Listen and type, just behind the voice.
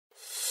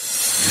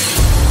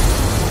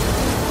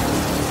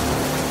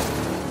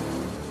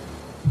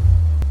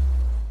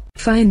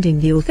Finding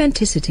the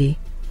authenticity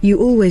you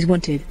always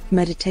wanted.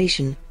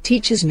 Meditation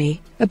teaches me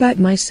about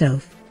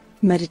myself.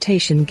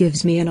 Meditation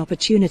gives me an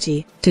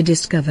opportunity to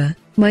discover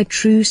my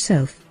true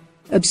self.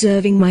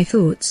 Observing my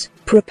thoughts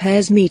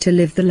prepares me to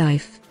live the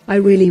life I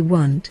really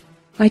want.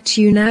 I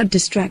tune out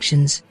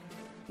distractions.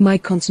 My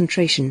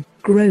concentration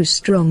grows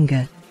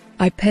stronger.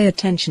 I pay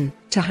attention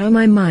to how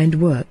my mind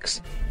works.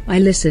 I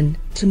listen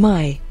to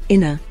my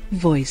inner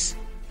voice.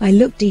 I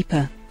look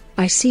deeper.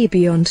 I see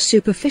beyond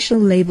superficial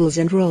labels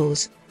and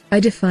roles. I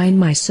define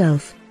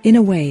myself in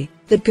a way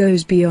that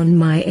goes beyond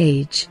my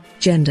age,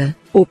 gender,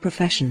 or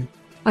profession.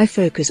 I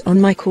focus on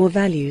my core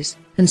values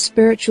and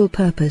spiritual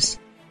purpose.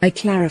 I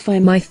clarify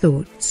my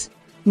thoughts.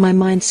 My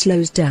mind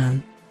slows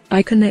down.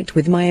 I connect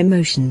with my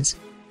emotions.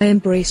 I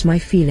embrace my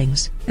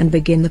feelings and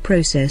begin the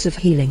process of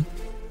healing.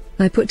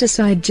 I put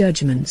aside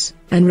judgments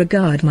and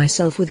regard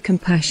myself with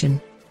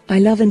compassion. I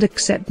love and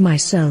accept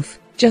myself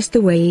just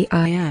the way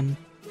I am.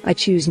 I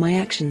choose my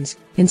actions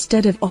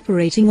instead of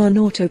operating on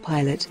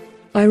autopilot.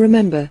 I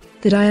remember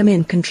that I am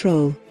in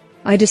control.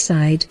 I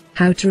decide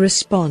how to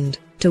respond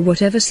to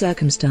whatever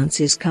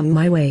circumstances come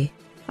my way.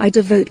 I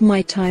devote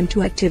my time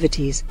to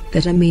activities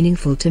that are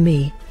meaningful to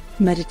me.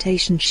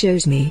 Meditation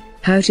shows me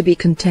how to be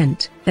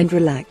content and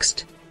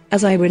relaxed.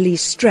 As I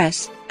release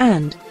stress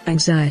and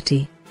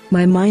anxiety,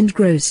 my mind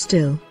grows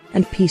still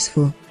and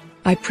peaceful.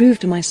 I prove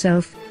to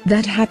myself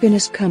that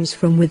happiness comes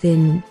from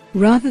within,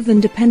 rather than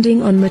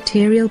depending on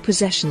material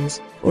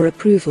possessions or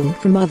approval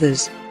from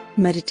others.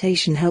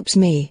 Meditation helps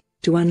me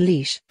to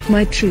unleash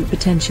my true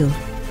potential.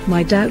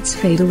 My doubts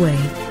fade away.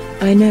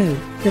 I know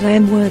that I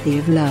am worthy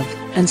of love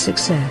and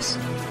success.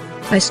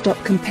 I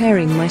stop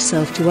comparing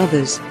myself to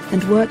others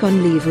and work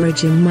on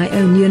leveraging my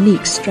own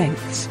unique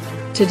strengths.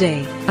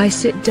 Today, I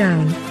sit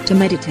down to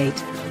meditate.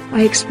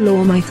 I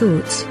explore my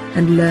thoughts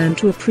and learn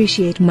to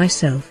appreciate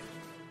myself.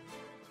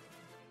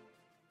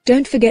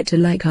 Don't forget to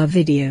like our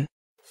video